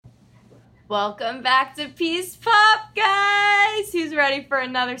Welcome back to Peace Pop, guys! Who's ready for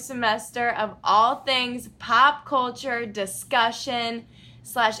another semester of all things pop culture discussion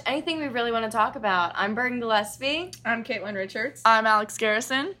 / anything we really want to talk about? I'm Bergen Gillespie. I'm Caitlin Richards. I'm Alex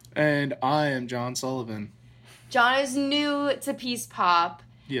Garrison. And I am John Sullivan. John is new to Peace Pop.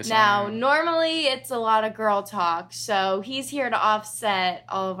 Yes, Now, I am. normally it's a lot of girl talk, so he's here to offset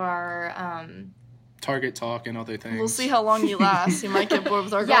all of our Target talk and other things. We'll see how long you last. You might get bored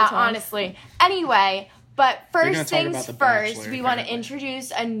with our girl yeah, talk. honestly. Anyway, but We're gonna first talk things about The first, Bachelor, we want to apparently. introduce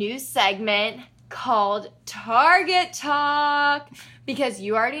a new segment called Target Talk, because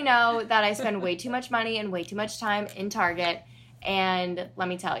you already know that I spend way too much money and way too much time in Target, and let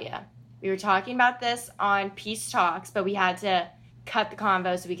me tell you, we were talking about this on Peace Talks, but we had to cut the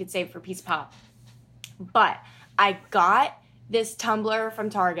convo so we could save it for Peace Pop. But I got this tumbler from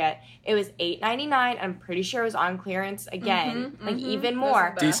Target. It was $8.99. I'm pretty sure it was on clearance again, even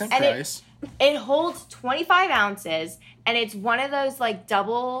more. Decent And price. It holds 25 ounces, and it's one of those like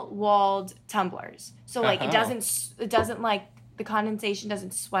double-walled tumblers. So like it doesn't like the condensation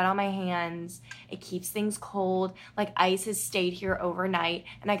doesn't sweat on my hands. It keeps things cold. Like ice has stayed here overnight,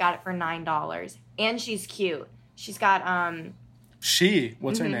 and I got it for $9. And she's cute. She's got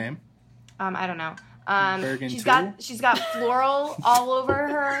What's her name? I don't know. Bergen she's too? got floral all over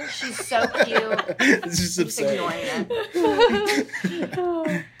her. She's so cute. It's just Just absurd. ignoring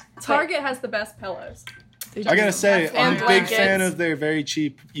it. Target has the best pillows. I gotta say, That's I'm a and big fan blankets. of their very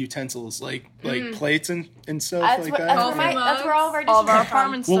cheap utensils, like plates and stuff That's like what, that. that's where all of our All of our dishes come from.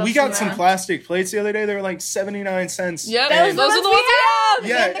 apartment Well, stuff. we got yeah. some plastic plates the other day. They were like 79 cents. Yep, Those those are the ones we have.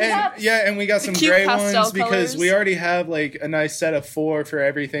 Yeah, And the cups. and we got some cute gray pastel ones because colors. we already have like a nice set of 4 for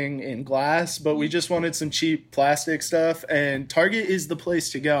everything in glass, but we just wanted some cheap plastic stuff. And Target is the place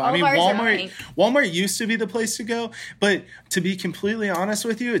to go. All of ours are pink. Walmart used to be the place to go, but to be completely honest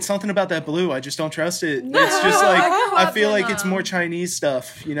with you, it's something about that blue. I just don't trust it. It's just like I feel like it's more Chinese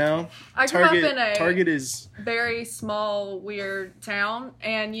stuff, you know. I grew up in a Target is. very small, weird town,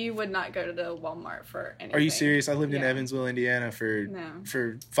 and you would not go to the Walmart for anything. Are you serious? I lived in Yeah. Evansville, Indiana for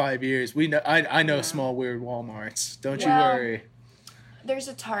No. 5 years. We know. I know No. small weird Walmarts. Don't you Well, worry. There's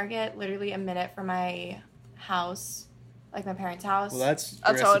a Target literally a minute from my house, like my parents' house. Well, that's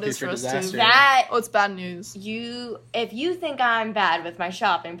That's a how it recipe is for for us, too. disaster. That Oh, it's bad news. if you think I'm bad with my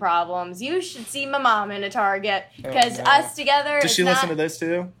shopping problems, you should see my mom in a Target, because no. us together. Does it's she not, listen to this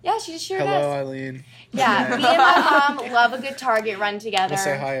too? Yeah, she sure Hello, does. Eileen. Yeah, me and my mom love a good Target run together. We'll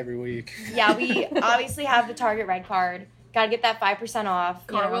say hi every week. Yeah, we obviously have the Target Red Card. Got to get that 5% off.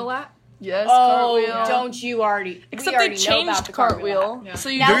 you know. Cartwheel app? Yes, Oh, Cartwheel. don't you already? Except we already they know about changed the Cartwheel. Yeah. So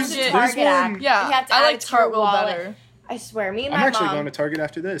you Now don't it's the get... Target app. one- You have Yeah, to I add liked it to your Cartwheel wallet. better. I swear, me and I'm my actually mom. going to Target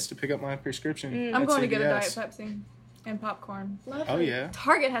after this to pick up my prescription. I'm at going to get a Diet CVS. Pepsi and popcorn. Oh yeah.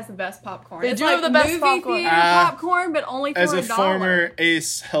 Target has the best popcorn. They It's do like have the best movie popcorn. theater Ah. popcorn, but only for As a $1. former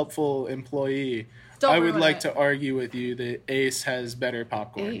Ace helpful employee, Don't I would ruin like it. to argue with you that Ace has better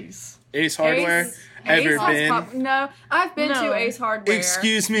popcorn. Ace. Ace Hardware. Ever Ace has been? no, I've been No. to Ace Hardware.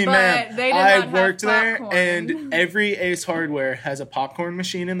 Excuse me, but ma'am. They did I not have worked there, popcorn. and every Ace Hardware has a popcorn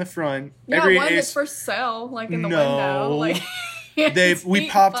machine in the front. yeah, every one that's Ace, for sale, like in the No. window. Like we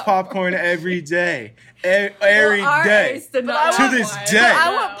popped popcorn every day, every Our day. Ace did But not I have To this one. day. I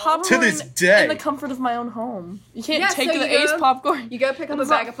No. want popcorn To this day. in the comfort of my own home. You can't Yeah, take so the you Ace go- popcorn. You go pick up a It's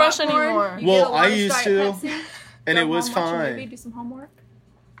bag not of fresh popcorn. anymore. You Well, get a large I used Diet to, Pepsi, and go it was home, watch a movie, fine. do some homework.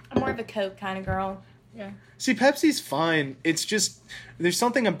 I'm more of a Coke kind of girl. Yeah. See, Pepsi's fine. It's just there's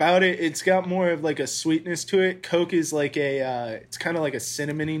something about it. It's got more of like a sweetness to it. Coke is like it's kind of like a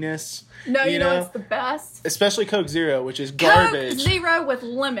cinnamoniness. No, you know know? what's the best? Especially Coke Zero, which is Coke garbage. Zero with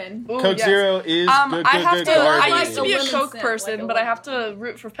lemon. Ooh, Coke yes. Zero is good, I have good to. I garbage. used to be a Lemon Coke scent, person, like a but I lemon. have to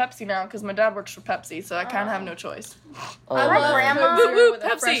root for Pepsi now because my dad works for Pepsi, so I kind of have no choice. Oh, I My love grandma- Coke Zero with a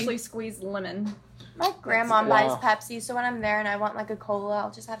Pepsi. freshly squeezed lemon. My grandma buys Wow. Pepsi, so when I'm there and I want like a cola,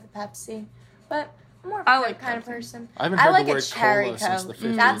 I'll just have the Pepsi. But I'm more of I a Coke like kind of Pepsi. person. I haven't I heard like the a word cherry cola since the Coke.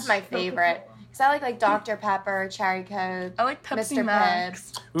 50s. That's my favorite. Because I like Dr. Pepper, cherry Coke. I like Pepsi Mr.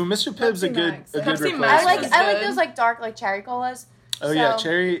 Max. Ooh, Mr. Pibb's a Pepsi good Max. a good Pepsi replacement. Max I like is I like good. those like dark like cherry colas. Oh yeah,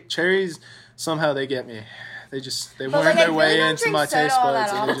 So- cherries. Somehow they get me. They But, worm like, I their way really don't into drink my soda taste all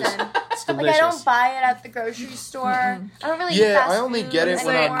buds, that and it just often. it's Like delicious. I don't buy it at the grocery store. I don't really eat Yeah, fast I only food get it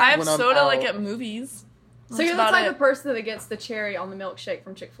when anymore. I have when I'm soda like out. at movies. So That's you're the about type it. of person that gets the cherry on the milkshake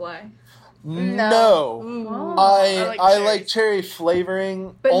from Chick-fil-A. No. Ooh. I like cherry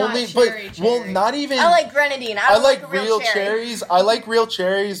flavoring But not only, cherry but well, cherry. not even. I like grenadine. I I don't like real real cherry. cherries. I like real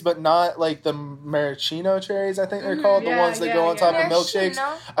cherries, but not like the maraschino cherries. I think they're called Yeah, the ones that yeah, go on top yeah. of milkshakes.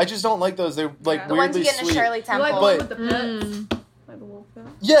 Maraschino? I just don't like those. They're like Yeah. The ones weirdly you get in the sweet. Shirley You Temple. like the But- one with the pits? Like the little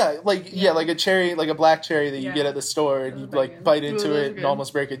pits? Yeah, like a cherry, like a black cherry that you Yeah. get at the store, and you Those are like good. bite Ooh, into those are it and good.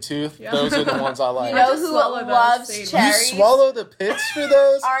 almost break a tooth. Yeah. Those are the ones I like. You know just who swallow those loves seeds. You cherries? swallow the pits for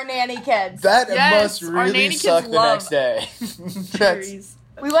those? Our nanny kids. That Yes, must our really nanny suck kids the love next day. That's Cherries.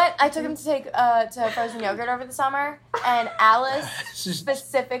 I took him to take to frozen yogurt over the summer, and Alice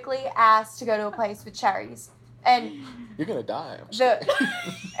specifically asked to go to a place with cherries. And you're gonna die. I'm sure.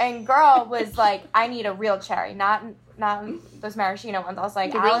 and girl was like, I need a real cherry, not those maraschino ones. I was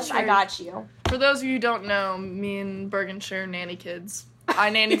like, The real Alice, I cherry. got you. For those of you who don't know, me and Bergen share nanny kids.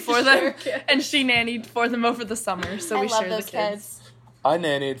 I nannied for them, and she nannied for them over the summer, so I we love share those the kids. kids. I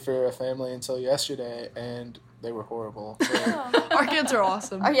nannied for a family until yesterday, and they were horrible. So. Our kids are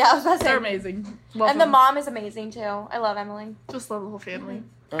awesome. Oh yeah, I was about to They're say. amazing. Love And the them. mom is amazing too. I love Emily. Just love the whole family.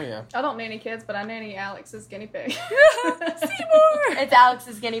 Oh yeah. I don't nanny kids, but I nanny Alex's guinea pig. Seymour! It's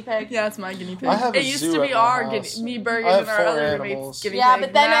Alex's guinea pig. Yeah, it's my guinea pig. I have a It used zoo to at be my our house. guinea, me, Bergen, I have and our 4 other animals. roommates guinea Yeah, pig.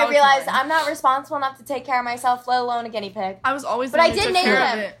 but then Now I it's realized mine. I'm not responsible enough to take care of myself, let alone a guinea pig. I was always the But I one who did took name care of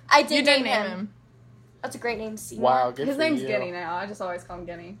him. it. I did You name did name him. him. That's a great name, Seymour. Wow. Good His for name's you. Guinea now. I just always call him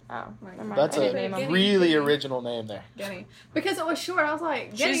Guinea. Oh, Like, never mind. That's I a didn't name him. Guinea. really Guinea. original name there. Guinea. Because it was short, I was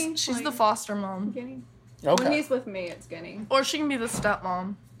like, Guinea. She's like, the foster mom. Guinea. Okay. When he's with me, it's Guinea. Or she can be the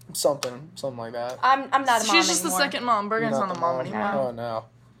stepmom. Something like that. I'm not a mom She's just anymore. the second mom. Bergen's not the a mom mom. anymore. Oh no.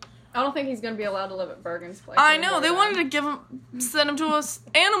 I don't think he's going to be allowed to live at Bergen's place. I know. anymore, They though. wanted to send him to a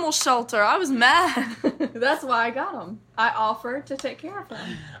animal shelter. I was mad. That's why I got him. I offered to take care of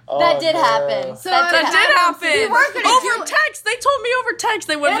him. That did happen. So That That did happen. We weren't gonna over text. They told me over text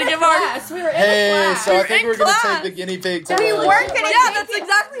they wanted In to a give our. class. We were in a Hey, class. so I We're think in we're gonna class. take the guinea pig to We the- weren't gonna Yeah, take that's it.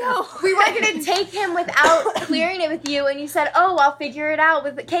 exactly how. We were gonna take him without clearing it with you, and you said, "Oh, I'll figure it out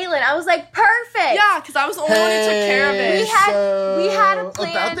with Caitlin." I was like, "Perfect." Yeah, because I was the only one who took care of Hey, it. We had a so,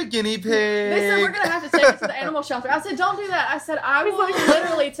 plan. about the guinea pig. They said we're gonna have to take it to the animal shelter. I said, don't do that. I said I will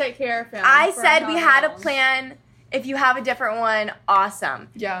literally take care of him. I for said we had a $100. plan. If you have a different one, awesome.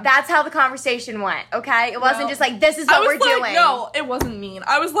 Yeah. That's how the conversation went. Okay, it wasn't Well, just like this is I what was we're like, doing. no, it wasn't mean.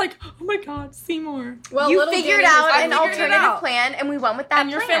 I was like, oh my god, Seymour. Well, You little figured Guinea out was- I an figured it alternative out. plan, and we went with that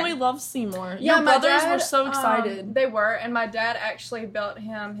And your plan. family loves Seymour. Yeah, Your my brothers dad, were so excited. They were, and my dad actually built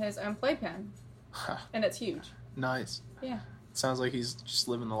him his own playpen, Huh, and it's huge. nice. Yeah. Sounds like he's just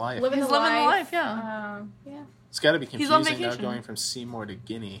living the life. He's living the life, yeah. Yeah. It's got to be He's on confusing now vacation. going from Seymour to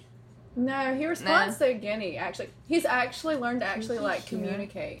Guinea. No, he responds to Guinea. Actually, he's actually learned to actually like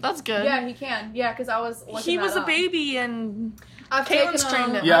communicate. That's good. Yeah, he can. Yeah, because I was. He looking was that a up. baby and I've Caitlin's taken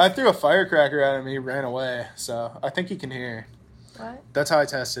trained him. Yeah, I threw a firecracker at him. He ran away. So I think he can hear. What? That's how I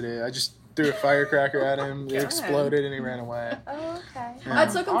tested it. I just threw a firecracker at him. It God. exploded and he ran away. Oh, okay. Yeah. I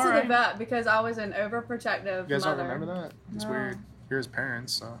took him to Alright. the vet because I was an overprotective You guys mother. don't remember that? It's No. weird. You're his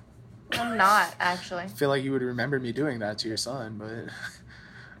parents, so I'm not actually. I feel like you would remember me doing that to your son, but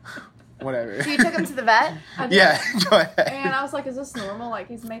whatever. So you took him to the vet? I did. Yeah, go ahead. And I was like, "Is this normal? Like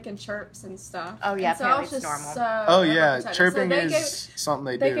he's making chirps and stuff." Oh, yeah, And so I was apparently it's just normal. So Oh yeah, overprotective. chirping so they is something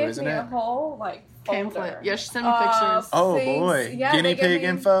they They do, gave isn't me it? a whole like pamphlet. folder. Yeah, she sent me pictures. Oh things- boy, yeah, guinea they gave pig me-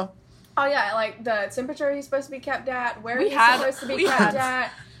 info. Oh yeah, like the temperature he's supposed to be kept at, where We he's had- supposed to be we kept had-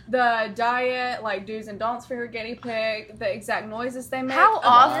 at, the diet, like do's and don'ts for your guinea pig, the exact noises they make. How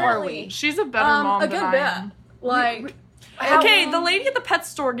off were Apparently, we? She's a better mom a than good I bit. am. Like, Okay, the lady at the pet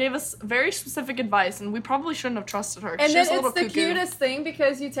store gave us very specific advice, and we probably shouldn't have trusted her. 'cause and she then was a it's little the cuckoo. cutest thing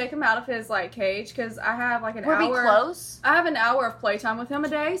because you take him out of his like cage because I have like an Were hour. we close? I have an hour of playtime with him a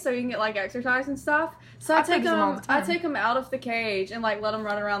day, so he can get like exercise and stuff. So I I take play with him all him. the I time. take him out of the cage and like let him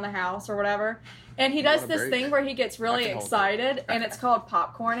run around the house or whatever. And he does want a this break? thing where he gets really can hold excited, and it's called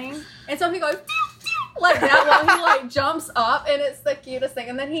popcorning. And so he goes like that while he like jumps up, and it's the cutest thing.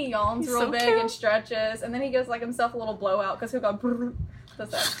 And then he yawns He's real so big cute. and stretches, and then he gives like himself a little blowout because he'll go. Brrr, does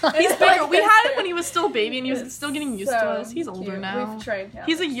that. He's And bigger. like, We had it when he was still a baby, and he was it's still getting used to so us. He's older cute. now. We've trained him.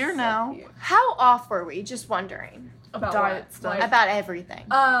 He's a It's year so now. cute. How off were we? Just wondering. About Diet what? stuff. Like, About everything.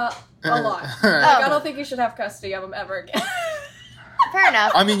 a lot. Like, I don't think you should have custody of him ever again. Fair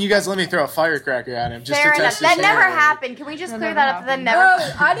enough. I mean, you guys let me throw a firecracker at him just Fair to enough. test his That never sanity. happened. Can we just That clear never that up? That happened. never.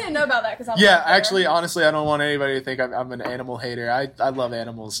 Oh, I didn't know about that because I'm Yeah, not there. actually, honestly, I don't want anybody to think I'm an animal hater. I love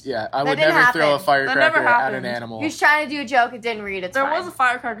animals. Yeah, I That would didn't never throw a happen. firecracker That never at an happened. animal. He was trying to do a joke. It didn't read. It's There fine. was a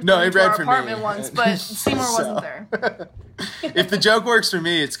firecracker No, thrown it into read our for me. apartment once, but Seymour wasn't there. If the joke works for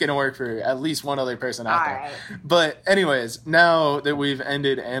me, it's gonna work for at least one other person out All there. right. But anyways, now that we've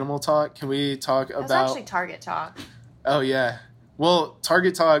ended animal talk, can we talk That was about? actually Target talk. Oh yeah. Well,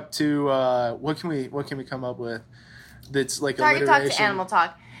 Target talk to what can we come up with? That's like Target talk alliteration. to animal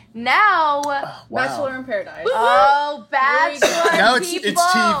talk. Now, Wow. Bachelor in Paradise. oh, Here we go. Bachelor Now it's people.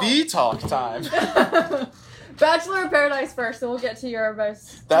 TV talk time. Bachelor in Paradise first, and we'll get to your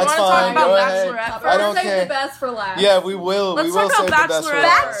most. That's You wanna talk fine. about Go ahead. Bachelorette I don't Save care. the best for last. Yeah, we will. Let's we will talk save about the best for Bachelorette.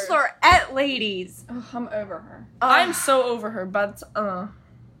 last. Bachelorette ladies. Ugh, I'm over her. I'm so over her, but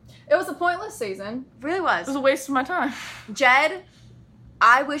It was a pointless season. Really it was was. a waste of my time. Jed,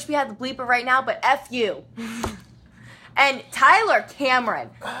 I wish we had the bleeper right now, but F you. And Tyler Cameron.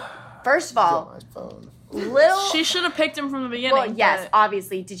 First of Get all, my phone. little. She should have picked him from the beginning. Well, yes, but-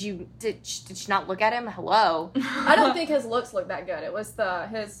 obviously. Did you not look at him? Hello. I don't think his looks looked that good. It was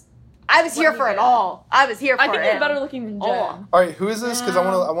his. I was here What for he it did. all. I was here for I think it. he's better looking than Jed. Oh. All right, who is this? Because I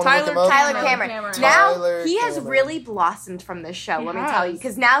want to look Tyler him up. Tyler Tyler Cameron. Cameron. Now Tyler he has Cameron. really blossomed from this show. He Let me tell you, has.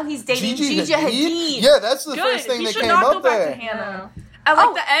 because now he's dating Gigi Hadid. Yeah, that's the Good. first thing he that should came not up go back there. to Hannah. No. At like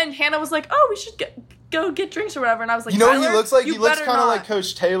Oh. the end, Hannah was like, "Oh, we should go get drinks or whatever," and I was like, You know what he "Tyler, looks like? you He looks better kind of not." like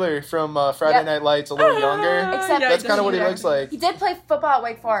Coach Taylor from Friday Yep. Night Lights, a little younger. Except yeah, That's he kind of what he does. looks like. He did play football at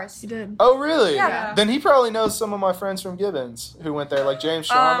Wake Forest. He did. Oh, really? Yeah. Then he probably knows some of my friends from Gibbons who went there, like James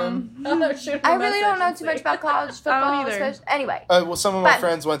Sherman. Oh, no, shoot him I a really don't know message too and much see. about college I football. don't either. Anyway, Well, some of my But-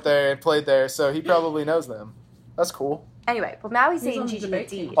 friends went there and played there, so he probably knows them. That's cool. well now he's He's dating on the Gigi debate Hadid.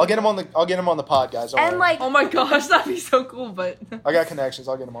 team. I'll get him on the pod, guys. Don't And worry. like Oh my gosh, that'd be so cool. But I got connections.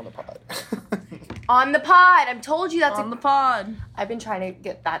 I'll get him on the pod. on the pod, I've told you that's. on the pod, I've been trying to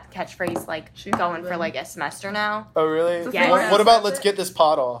get that catchphrase like She's going for been- like a semester now. Oh, really? The Yeah. What about let's get this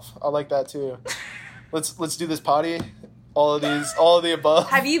pod off? I like that too. Let's do this potty. All of the above.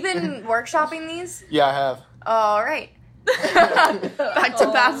 Have you been workshopping these? Yeah, I have. All right. back to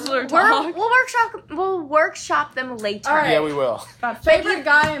Oh. Bachelor talk. We'll workshop them later. All right. Yeah, we will. Favorite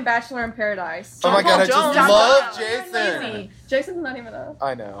guy in Bachelor in Paradise. Oh my Paul god, I just Jones. love John Jason. Easy. Jason's not even a.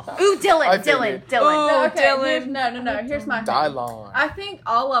 I know. Ooh, Dylan, I Dylan, figured. Dylan. Ooh. No, okay, Dylan. no. Here's my thing. Dylon. I think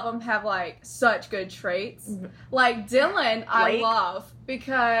all of them have like such good traits. Like Dylan, I Blake? love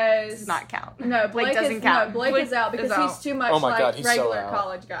because Does not count. No, Blake doesn't is, count. No, Blake Blake is out because is out. he's too much Oh my like God, he's so regular out.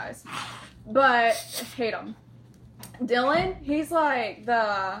 college guys. But hate him. Dylan, he's like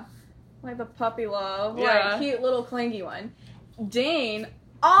the puppy love, Yeah. like cute little clingy one. Dean,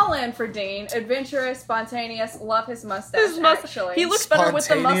 all in for Dean, adventurous, spontaneous, love his mustache. His mustache. Actually, He looks better with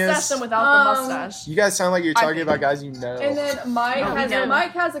the Spontaneous. mustache than without the Um, mustache. You guys sound like you're I talking think- about guys you know. And then Mike No, he has don't.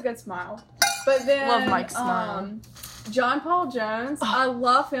 Mike has a good smile. But then Love Mike's smile. John Paul Jones, I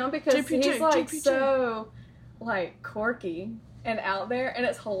love him because JPJ, he's like JPJ. so like quirky and out there, and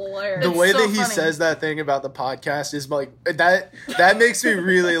it's hilarious. the It's way so that he funny. says that thing about the podcast is like that makes me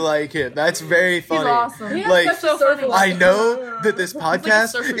really like him. That's very He's funny. awesome. He has like, such a so surfer funny. I laugh. know that this podcast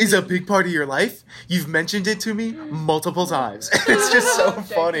surfer is a dude. big part of your life. You've mentioned it to me multiple times. It's just so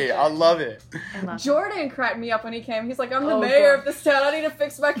funny. I love it. I love Jordan cracked me up when he came. He's like, I'm the Oh, mayor God. of this town. I need to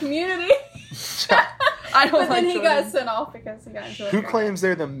fix my community. I don't But then like he Jordan. got sent off because he got into a Who fight. claims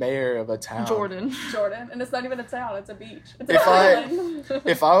they're the mayor of a town? Jordan. Jordan, and it's not even a town; it's a beach. It's If an I- island.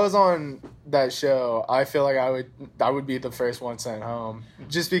 If I was on that show, I feel like I would be the first one sent home.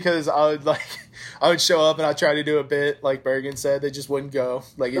 Just because I would show up and I'd try to do a bit like Bergen said, they just wouldn't go.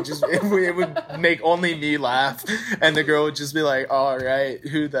 Like it would make only me laugh, and the girl would just be like, "All right,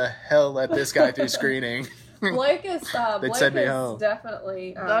 who the hell let this guy through screening?" Blake is Blake send me is home.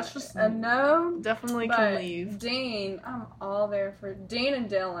 definitely That's just- a no. Definitely But can leave. Dean, I'm all there for Dean and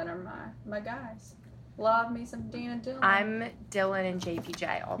Dylan are my guys. Love me some Dean and Dylan. I'm Dylan and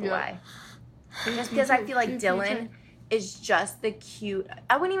JPJ all the Yeah. way. Just because I feel like Dylan is just the cute.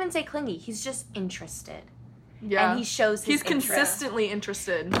 I wouldn't even say clingy. He's just interested, Yeah. and he shows his He's interest. consistently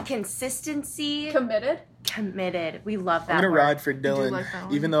interested. Consistency, committed. committed. We love that. I'm gonna word. ride for do Dylan, like that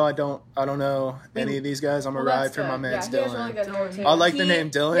one. even though I don't know any of these guys. I'm gonna Well, ride that's for my good. man Yeah, he has Dylan. really good hair, Dylan. too. I like the He- name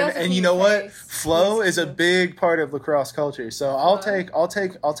he Dylan, has a and you cute know what? face. Flow He's is a cute. big part of lacrosse culture. So I'll take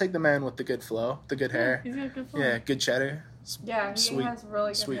the man with the good flow, the good hair. He's got good fun. Yeah, good cheddar. Yeah, he Sweet. has really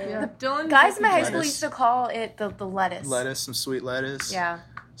good Sweet. hair. Yeah. Dylan. Guys in my high school Lettuce. used to call it the lettuce. Lettuce, some sweet lettuce. Yeah.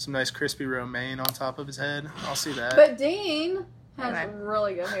 Some nice crispy romaine on top of his head. I'll see that. But Dean has Anyway.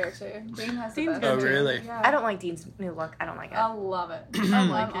 really good hair too. Dean has the Dean's best good, Oh, hair. really? Yeah. I don't like Dean's new look. I don't like it. I love it. I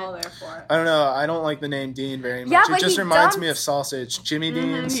like I'm it. all there for it. I don't know. I don't like the name Dean very much. Yeah, it but just he reminds dumped- me of sausage. Jimmy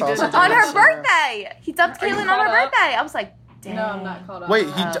Dean, he sausage. did. On her Yeah. birthday, he dumped Are you Caitlyn on caught her up? birthday. I was like, dang. No, I'm not caught up. Wait,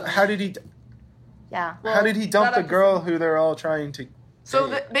 Oh. how did he? Yeah. How did he dump that the girl who they're all trying to? So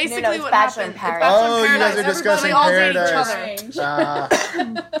date? basically, No, it's what Bachelor happened? in Paradise. It's Bachelor in Oh, you guys Paradise. are discussing Everybody all date Paradise. each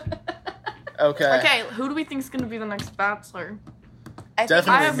other. Okay. Okay, who do we think is going to be the next Bachelor? I think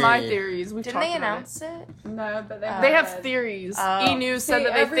Definitely I have my me. theories. We've Didn't talked they about announce it? No, but they They have said- theories. Oh. E-News said See,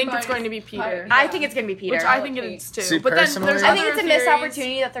 that they think it's everybody's going to be Peter. Yeah. I think it's gonna be Peter. Which I think it is too. See, but then personally- there's I think other it's a missed theories.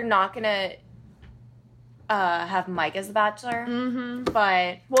 opportunity that they're not gonna have Mike as the Bachelor, Mm-hmm.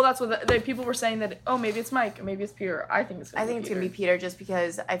 but Well, that's what people were saying that. Oh, maybe it's Mike. Maybe it's Peter. I think it's. I think it's gonna be Peter just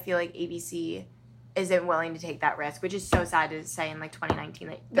because I feel like ABC isn't willing to take that risk, which is so sad to say in like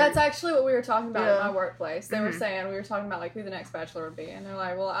 2019. That's actually what we were talking about Yeah. in my workplace. They were saying, we were talking about like who the next Bachelor would be, and they're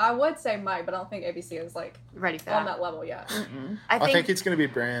like, well, I would say Mike, but I don't think ABC is like ready for on that. that level yet. I I think think it's gonna be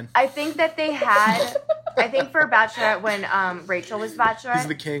Bran. I think that they had. I think for Bachelorette when Rachel was He's Bachelorette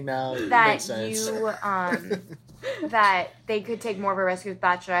the king now. It that makes sense. you that they could take more of a risk with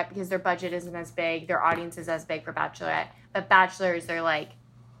Bachelorette because their budget isn't as big, their audience is as big for Bachelorette, but Bachelors they're like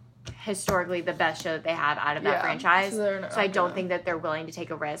historically the best show that they have out of that franchise. So I don't think that they're willing to take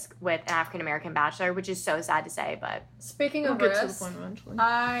a risk with an African American Bachelor, which is so sad to say, but Speaking We'll of get to the risk, point eventually.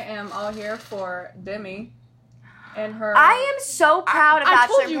 I am all here for Demi and her. I am so proud of I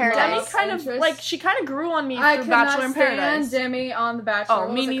Bachelor told in you, Paradise. Demi she kind of grew on me I through could Bachelor not in stand Paradise. Demi on The Bachelor. Oh,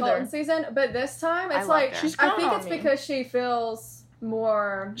 What me was it, neither. Colton season, but this time I it's loved like her. She's I grown think on it's me. because she feels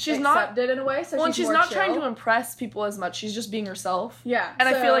more She's not- accepted in a way. So Well, and she's she's more not chill. trying to impress people as much. She's just being herself. Yeah, And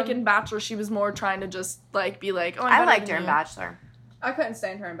I so feel like in Bachelor, she was more trying to just like be like, oh, I'm I better liked than her in you. Bachelor. I couldn't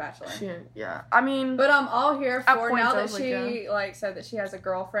stand her in Bachelor. Yeah. I mean, But I'm all here At for points, now I that was like, she like said that she has a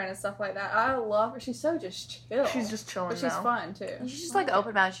girlfriend and stuff like that. I love her. She's so just chill. she's just chilling but she's now. fun too. She's just like open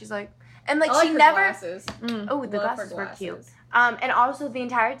about it. She's like, and like I like she her never. glasses. Mm. Oh, the Love her glasses were cute. glasses. And also the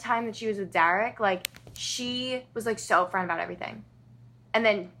entire time that she was with Derek, like she was like so upfront about everything. And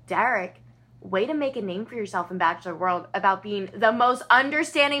then Derek, way to make a name for yourself in Bachelor World about being the most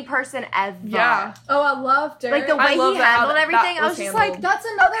understanding person ever. Yeah. Oh, I love Derek. Like the I way love he that how handled that everything, I was was just handled. like, That's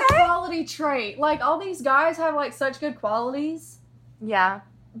another Okay. quality trait. Like all these guys have like such good qualities, yeah.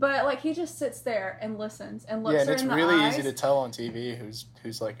 but like he just sits there and listens and looks Yeah, and her it's in the really eyes. easy to tell on TV who's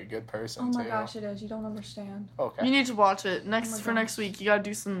like a good person Oh my too. gosh, it is. You don't understand. Okay. You need to watch it Oh next my for gosh. next week. You gotta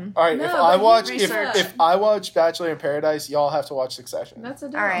do some All right. No, if but I you watch research. if I watch Bachelor in Paradise, y'all have to watch Succession. That's a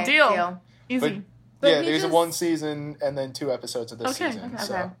deal. All right. Deal. easy. But yeah, he there's just- one season and then 2 episodes of this Okay. season. Okay.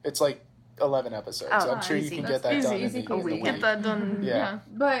 So it's like 11 episodes. Oh, I'm sure you easy. can That's get that easy. done Easy in the peasy. week. Get that done. Yeah. Yeah.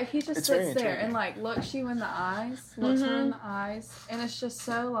 But he just It's very sits there intriguing. and like looks you in the eyes, looks her Mhm. in the eyes, and it's just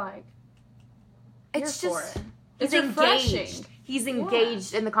so like It's here for just it. he's It's refreshing. engaged. He's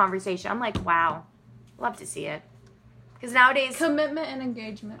engaged in the conversation. I'm like, wow. Love to see it. Because nowadays Commitment and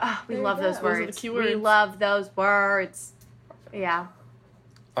engagement. we There love you those go. Those are the words. key We words. love those words. Yeah.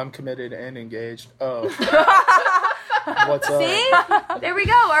 I'm committed and engaged. Oh, what's up? See? There we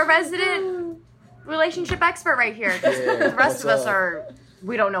go. Our resident relationship expert right here. Yeah, The rest of what's us up?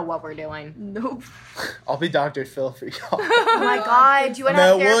 we don't know what we're doing. Nope. I'll be Dr. Phil for y'all. Oh my God. Do you want to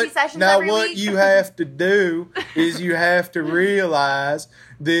have therapy sessions every what week? you have to do is you have to realize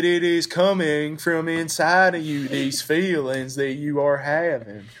that it is coming from inside of you, these feelings that you are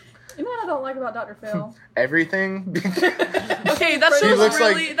having. You know what I don't like about Dr. Phil? Everything. Okay, that He show's looks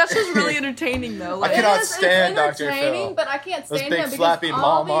really like- that show's really entertaining though. I Like, cannot It's stand Dr. entertaining, Phil. but I can't Those stand big him because flappy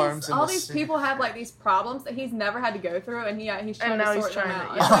all mom arms these, in all the these suit. people have like these problems that he's never had to go through, and he's trying now to he's sort them trying out.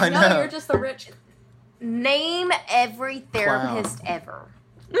 to- It's yeah. like, I no, know. you're just the rich. Name every therapist ever.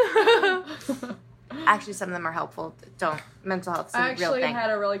 Actually, some of them are helpful. Mental health is I a real actually thing. had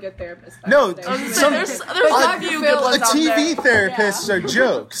a really good therapist. back No, in the day. I was She gonna was say, some- there's But a Dr. few Phil good ones The out TV there. therapists are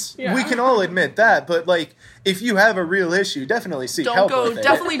jokes. Yeah. We can all admit that, but like, if you have a real issue, definitely seek Don't help go. with it.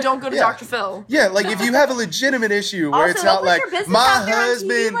 Definitely don't go to Yeah. Dr. Phil. Yeah, like if you have a legitimate issue where Also, it's don't not put like your business my out there on TV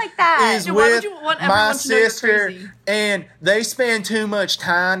husband like that. is Yeah, why would with you want my everyone to know you're sister crazy? and they spend too much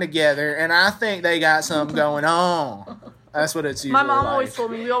time together and I think they got something going on. That's what it's usually My mom like. always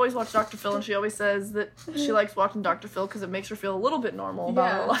told me we always watch Dr. Phil, and she always says that she likes watching Dr. Phil because it makes her feel a little bit normal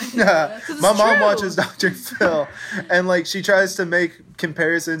about her Yeah. life. Yeah. it's My mom true. watches Dr. Phil, and like she tries to make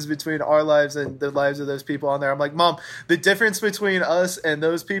comparisons between our lives and the lives of those people on there. I'm like, Mom, the difference between us and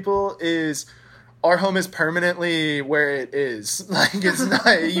those people is our home is permanently where it is. Like it's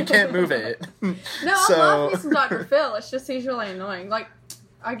not, you can't move it. No, I love me some Dr. Phil. It's just he's really annoying. Like,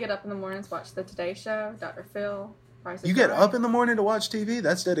 I get up in the mornings, watch the Today Show, Dr. Phil. Price is You get Right. up in the morning to watch TV?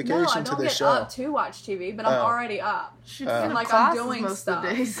 That's dedication No, I to don't the get show. up to watch TV, but I'm Oh. already up. She And like classes I'm doing most stuff. of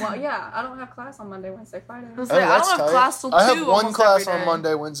the days. Well, yeah, I don't have class on Monday, Wednesday, Friday. I was Oh, like, I that's don't have tight. class till 2 I have one almost class every on day.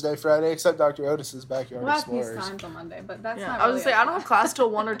 Monday, Wednesday, Friday, except Dr. Otis's Backyard Well, I have peace Explorers. times on Monday, but that's Yeah, not I was really gonna say I a don't have class till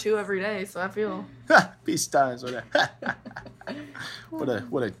 1 or 2 every day, so I feel. Peace times.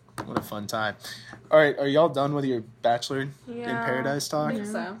 What a fun time. All right, are y'all done with your Bachelor in Paradise I talk? think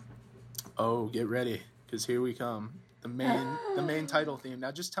so. Oh, get ready, because here we come. The main title theme.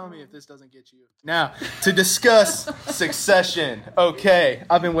 Now, just tell me if this doesn't get you. Now, to discuss Succession. Okay,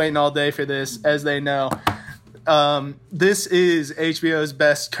 I've been waiting all day for this, as they know. This is HBO's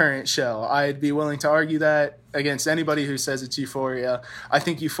best current show. I'd be willing to argue that against anybody who says it's Euphoria. I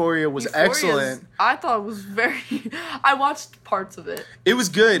think Euphoria was excellent. I thought it was very. I watched parts of it. It was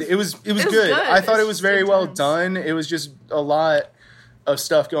good. It was good. I thought it was very well done. It was just a lot of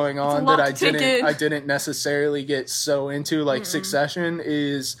stuff going on that I didn't necessarily get so into. Like Succession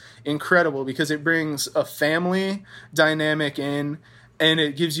is incredible because it brings a family dynamic in, and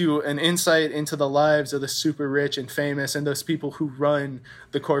it gives you an insight into the lives of the super rich and famous and those people who run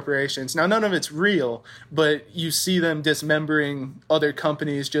the corporations. Now, none of it's real, but you see them dismembering other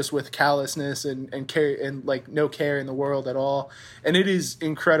companies just with callousness and care and like no care in the world at all. And it is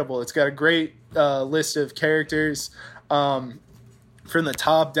incredible. It's got a great list of characters. From the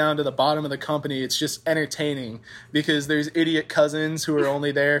top down to the bottom of the company, it's just entertaining because there's idiot cousins who are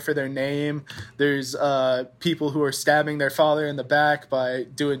only there for their name. There's people who are stabbing their father in the back by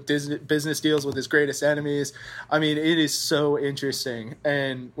doing business deals with his greatest enemies. I mean, it is so interesting.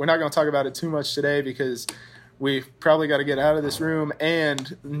 And we're not going to talk about it too much today because we've probably got to get out of this room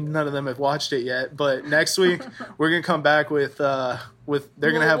and none of them have watched it yet. But next week, we're going to come back with they're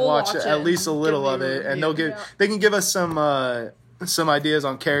going to have watched at least a little of it. And they can give us some ideas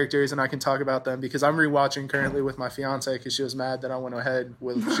on characters, and I can talk about them because I'm rewatching currently with my fiance because she was mad that I went ahead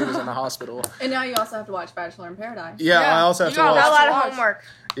with she was in the hospital. And now you also have to watch Bachelor in Paradise. Yeah, I also have to watch. Got a lot of homework.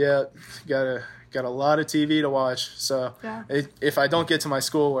 Yeah, got a lot of TV to watch. So if I don't get to my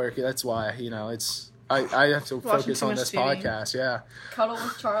schoolwork, that's why. I have to focus on this podcast. Yeah. Cuddle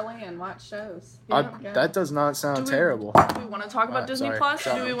with Charlie and watch shows. That does not sound terrible. Do we want to talk about Disney Plus,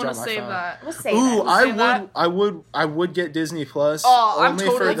 or do we want to save that? We'll save Ooh, that. I would get Disney Plus. Oh, I'm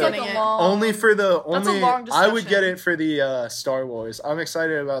totally getting it. I would get it for the Star Wars. I'm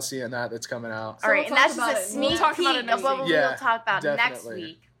excited about seeing that. That's coming out. All right, and that's just a sneak peek of what we will talk about next definitely.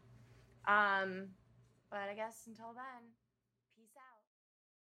 week. But I guess until then.